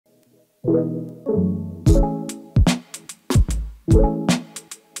Hi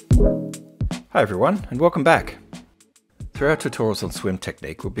everyone, and welcome back. Through our tutorials on swim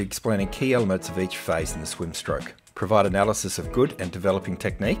technique, we'll be explaining key elements of each phase in the swim stroke, provide analysis of good and developing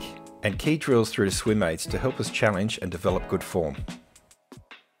technique, and key drills through to swim aids to help us challenge and develop good form.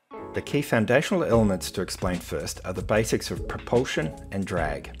 The key foundational elements to explain first are the basics of propulsion and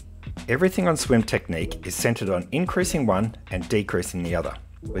drag. Everything on swim technique is centered on increasing one and decreasing the other,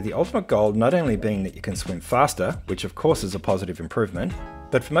 with the ultimate goal not only being that you can swim faster, which of course is a positive improvement,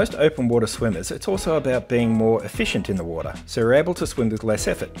 but for most open water swimmers, it's also about being more efficient in the water, so you're able to swim with less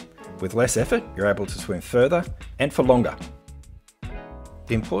effort. With less effort, you're able to swim further and for longer.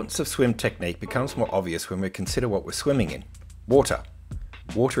 The importance of swim technique becomes more obvious when we consider what we're swimming in: water.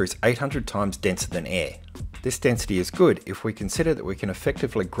 Water is 800 times denser than air. This density is good if we consider that we can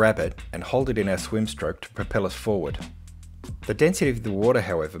effectively grab it and hold it in our swim stroke to propel us forward. The density of the water,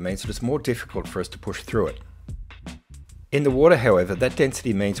 however, means that it's more difficult for us to push through it. In the water, however, that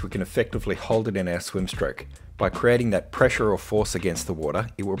density means we can effectively hold it in our swim stroke. By creating that pressure or force against the water,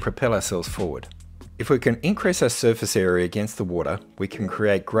 it will propel ourselves forward. If we can increase our surface area against the water, we can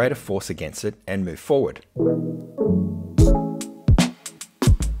create greater force against it and move forward.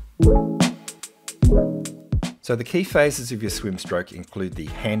 So the key phases of your swim stroke include the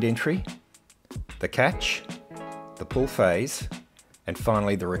hand entry, the catch, the pull phase, and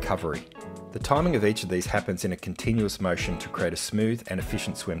finally the recovery. The timing of each of these happens in a continuous motion to create a smooth and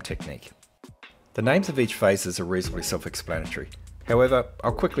efficient swim technique. The names of each phases are reasonably self-explanatory. However,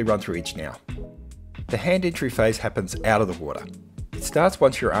 I'll quickly run through each now. The hand entry phase happens out of the water. It starts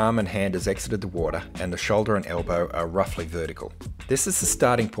once your arm and hand has exited the water and the shoulder and elbow are roughly vertical. This is the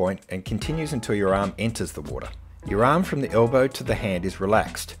starting point and continues until your arm enters the water. Your arm from the elbow to the hand is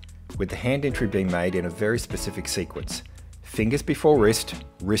relaxed, with the hand entry being made in a very specific sequence: fingers before wrist,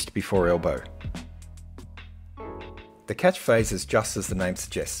 wrist before elbow. The catch phase is just as the name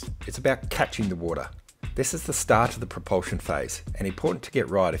suggests. It's about catching the water. This is the start of the propulsion phase, and important to get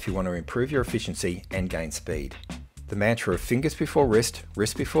right if you want to improve your efficiency and gain speed. The mantra of fingers before wrist,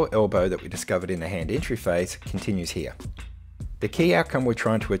 wrist before elbow that we discovered in the hand entry phase continues here. The key outcome we're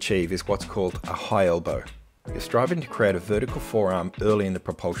trying to achieve is what's called a high elbow. You're striving to create a vertical forearm early in the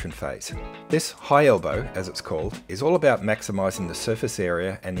propulsion phase. This high elbow, as it's called, is all about maximizing the surface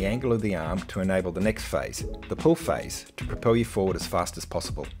area and the angle of the arm to enable the next phase, the pull phase, to propel you forward as fast as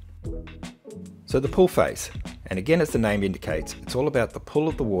possible. So the pull phase, and again as the name indicates, it's all about the pull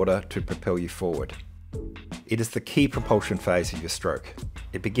of the water to propel you forward. It is the key propulsion phase of your stroke.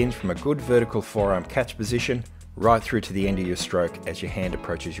 It begins from a good vertical forearm catch position right through to the end of your stroke as your hand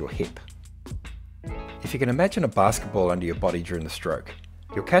approaches your hip. If you can imagine a basketball under your body during the stroke,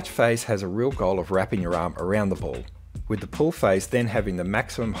 your catch phase has a real goal of wrapping your arm around the ball, with the pull phase then having the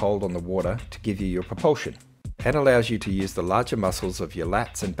maximum hold on the water to give you your propulsion, and allows you to use the larger muscles of your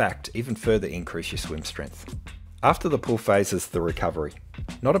lats and back to even further increase your swim strength. After the pull phase is the recovery.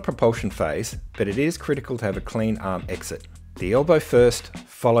 Not a propulsion phase, but it is critical to have a clean arm exit. The elbow first,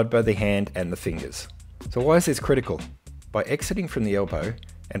 followed by the hand and the fingers. So why is this critical? By exiting from the elbow,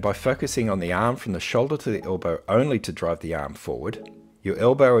 and by focusing on the arm from the shoulder to the elbow only to drive the arm forward, your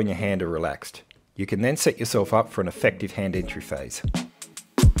elbow and your hand are relaxed. You can then set yourself up for an effective hand entry phase.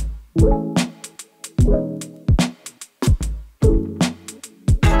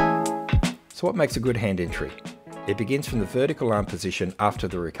 So what makes a good hand entry? It begins from the vertical arm position after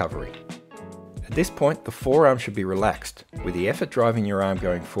the recovery. At this point, the forearm should be relaxed, with the effort driving your arm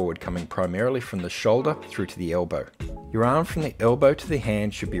going forward coming primarily from the shoulder through to the elbow. Your arm from the elbow to the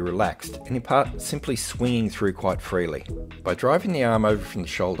hand should be relaxed and in part simply swinging through quite freely. By driving the arm over from the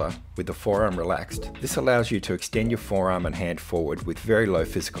shoulder with the forearm relaxed, this allows you to extend your forearm and hand forward with very low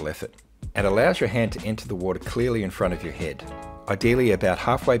physical effort, and allows your hand to enter the water clearly in front of your head, ideally about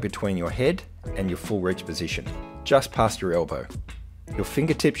halfway between your head and your full reach position, just past your elbow. Your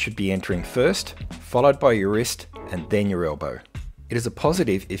fingertips should be entering first, followed by your wrist and then your elbow. It is a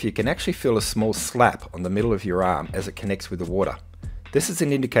positive if you can actually feel a small slap on the middle of your arm as it connects with the water. This is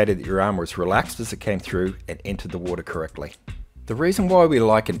an indicator that your arm was relaxed as it came through and entered the water correctly. The reason why we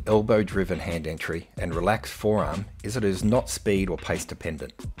like an elbow-driven hand entry and relaxed forearm is that it is not speed or pace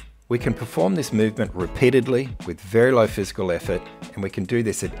dependent. We can perform this movement repeatedly with very low physical effort, and we can do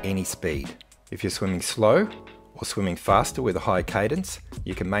this at any speed. If you're swimming slow or swimming faster with a high cadence,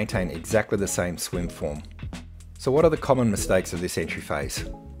 you can maintain exactly the same swim form. So what are the common mistakes of this entry phase?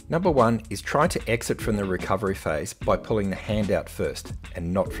 Number one is trying to exit from the recovery phase by pulling the hand out first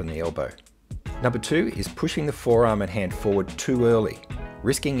and not from the elbow. Number two is pushing the forearm and hand forward too early,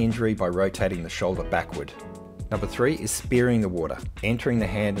 risking injury by rotating the shoulder backward. Number 3 is spearing the water, entering the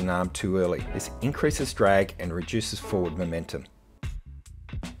hand and arm too early. This increases drag and reduces forward momentum.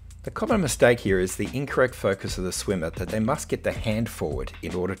 The common mistake here is the incorrect focus of the swimmer that they must get the hand forward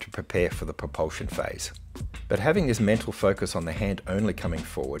in order to prepare for the propulsion phase. But having this mental focus on the hand only coming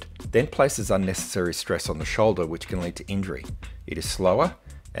forward then places unnecessary stress on the shoulder, which can lead to injury. It is slower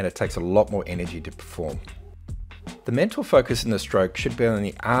and it takes a lot more energy to perform. The mental focus in the stroke should be on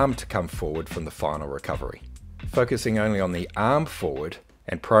the arm to come forward from the final recovery. Focusing only on the arm forward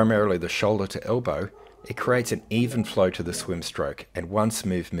and primarily the shoulder to elbow, it creates an even flow to the swim stroke and one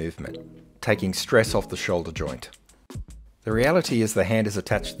smooth movement, taking stress off the shoulder joint. The reality is the hand is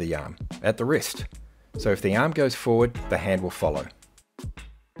attached to the arm, at the wrist, so if the arm goes forward, the hand will follow.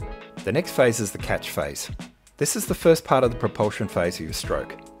 The next phase is the catch phase. This is the first part of the propulsion phase of your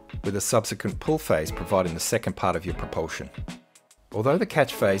stroke, with a subsequent pull phase providing the second part of your propulsion. Although the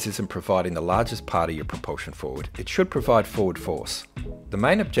catch phase isn't providing the largest part of your propulsion forward, it should provide forward force. The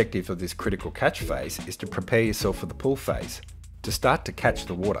main objective of this critical catch phase is to prepare yourself for the pull phase, to start to catch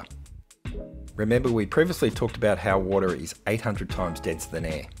the water. Remember, we previously talked about how water is 800 times denser than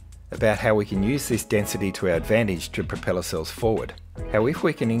air, about how we can use this density to our advantage to propel ourselves forward. How if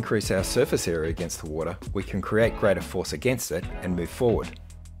we can increase our surface area against the water, we can create greater force against it and move forward.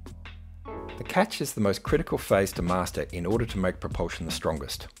 The catch is the most critical phase to master in order to make propulsion the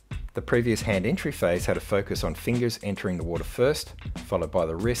strongest. The previous hand entry phase had a focus on fingers entering the water first, followed by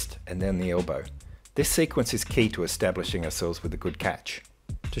the wrist and then the elbow. This sequence is key to establishing ourselves with a good catch.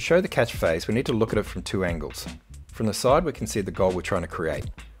 To show the catch phase, we need to look at it from two angles. From the side, we can see the goal we're trying to create.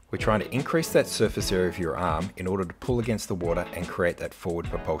 We're trying to increase that surface area of your arm in order to pull against the water and create that forward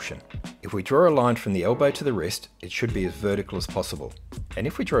propulsion. If we draw a line from the elbow to the wrist, it should be as vertical as possible. And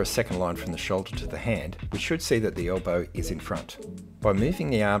if we draw a second line from the shoulder to the hand, we should see that the elbow is in front. By moving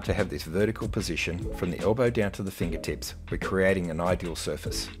the arm to have this vertical position from the elbow down to the fingertips, we're creating an ideal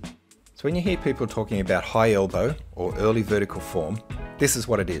surface. So when you hear people talking about high elbow or early vertical form, this is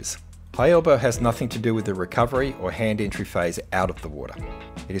what it is. High elbow has nothing to do with the recovery or hand entry phase out of the water.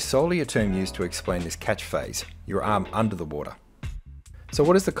 It is solely a term used to explain this catch phase, your arm under the water. So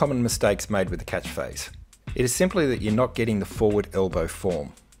what is the common mistakes made with the catch phase? It is simply that you're not getting the forward elbow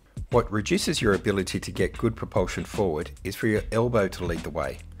form. What reduces your ability to get good propulsion forward is for your elbow to lead the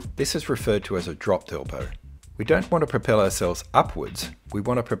way. This is referred to as a dropped elbow. We don't want to propel ourselves upwards, we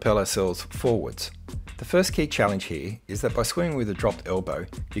want to propel ourselves forwards. The first key challenge here is that by swimming with a dropped elbow,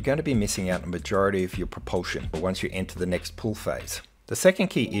 you're going to be missing out on a majority of your propulsion once you enter the next pull phase. The second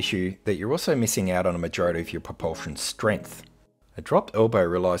key issue that you're also missing out on a majority of your propulsion strength. A dropped elbow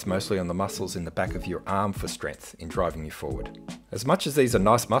relies mostly on the muscles in the back of your arm for strength in driving you forward. As much as these are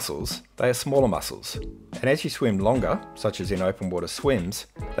nice muscles, they are smaller muscles. And as you swim longer, such as in open water swims,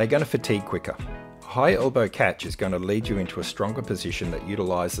 they're going to fatigue quicker. A high elbow catch is going to lead you into a stronger position that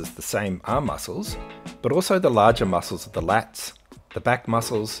utilizes the same arm muscles, but also the larger muscles of the lats, the back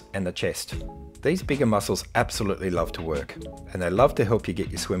muscles, and the chest. These bigger muscles absolutely love to work, and they love to help you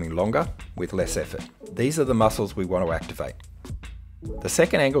get your swimming longer with less effort. These are the muscles we want to activate. The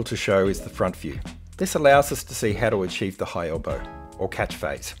second angle to show is the front view. This allows us to see how to achieve the high elbow, or catch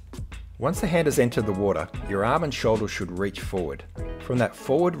phase. Once the hand has entered the water, your arm and shoulder should reach forward. From that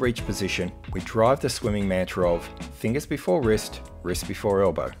forward reach position, we drive the swimming mantra of fingers before wrist, wrist before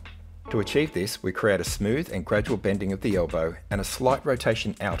elbow. To achieve this, we create a smooth and gradual bending of the elbow and a slight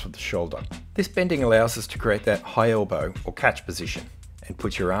rotation out of the shoulder. This bending allows us to create that high elbow or catch position and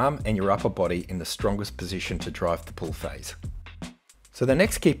put your arm and your upper body in the strongest position to drive the pull phase. So the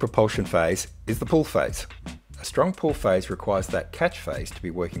next key propulsion phase is the pull phase. A strong pull phase requires that catch phase to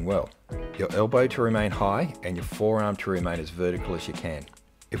be working well, your elbow to remain high and your forearm to remain as vertical as you can.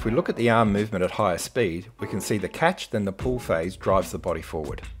 If we look at the arm movement at higher speed, we can see the catch then the pull phase drives the body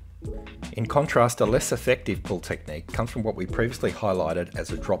forward. In contrast, a less effective pull technique comes from what we previously highlighted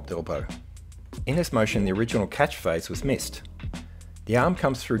as a dropped elbow. In this motion, the original catch phase was missed. The arm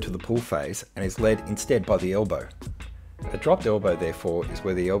comes through to the pull phase and is led instead by the elbow. A dropped elbow, therefore, is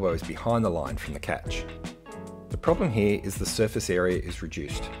where the elbow is behind the line from the catch. The problem here is the surface area is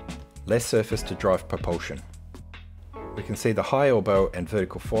reduced. Less surface to drive propulsion. We can see the high elbow and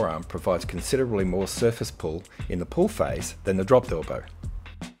vertical forearm provides considerably more surface pull in the pull phase than the dropped elbow.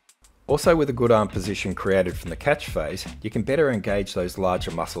 Also, with a good arm position created from the catch phase, you can better engage those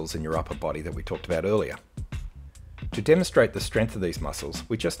larger muscles in your upper body that we talked about earlier. To demonstrate the strength of these muscles,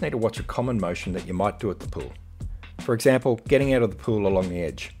 we just need to watch a common motion that you might do at the pool. For example, getting out of the pool along the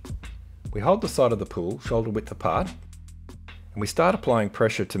edge. We hold the side of the pool shoulder width apart, and we start applying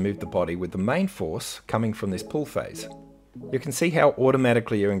pressure to move the body with the main force coming from this pull phase. You can see how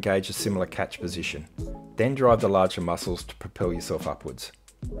automatically you engage a similar catch position. then drive the larger muscles to propel yourself upwards.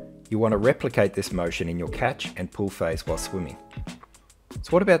 You want to replicate this motion in your catch and pull phase while swimming. So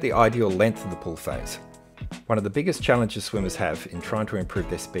what about the ideal length of the pull phase? One of the biggest challenges swimmers have in trying to improve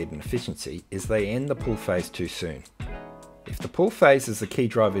their speed and efficiency is they end the pull phase too soon. If the pull phase is the key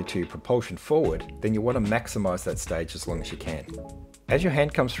driver to your propulsion forward, then you want to maximise that stage as long as you can. As your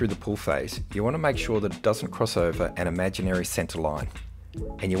hand comes through the pull phase, you want to make sure that it doesn't cross over an imaginary centre line,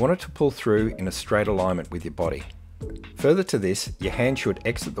 and you want it to pull through in a straight alignment with your body. Further to this, your hand should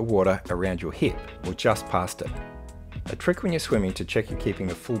exit the water around your hip or just past it. A trick when you're swimming to check you're keeping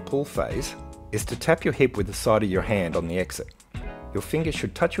the full pull phase is to tap your hip with the side of your hand on the exit. Your fingers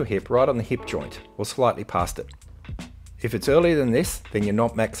should touch your hip right on the hip joint or slightly past it. If it's earlier than this, then you're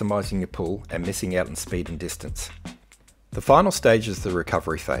not maximising your pull and missing out on speed and distance. The final stage is the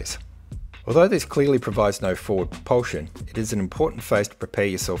recovery phase. Although this clearly provides no forward propulsion, it is an important phase to prepare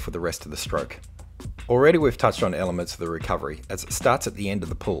yourself for the rest of the stroke. Already we've touched on elements of the recovery as it starts at the end of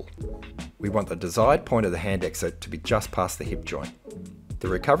the pull. We want the desired point of the hand exit to be just past the hip joint. The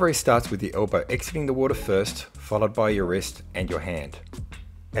recovery starts with the elbow exiting the water first, followed by your wrist and your hand.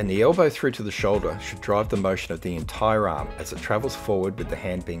 And the elbow through to the shoulder should drive the motion of the entire arm as it travels forward with the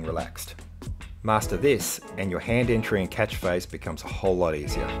hand being relaxed. Master this and your hand entry and catch phase becomes a whole lot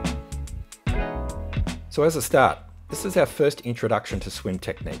easier. So as a start, this is our first introduction to swim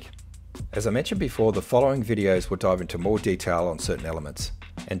technique. As I mentioned before, the following videos will dive into more detail on certain elements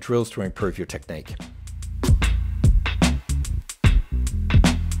and drills to improve your technique.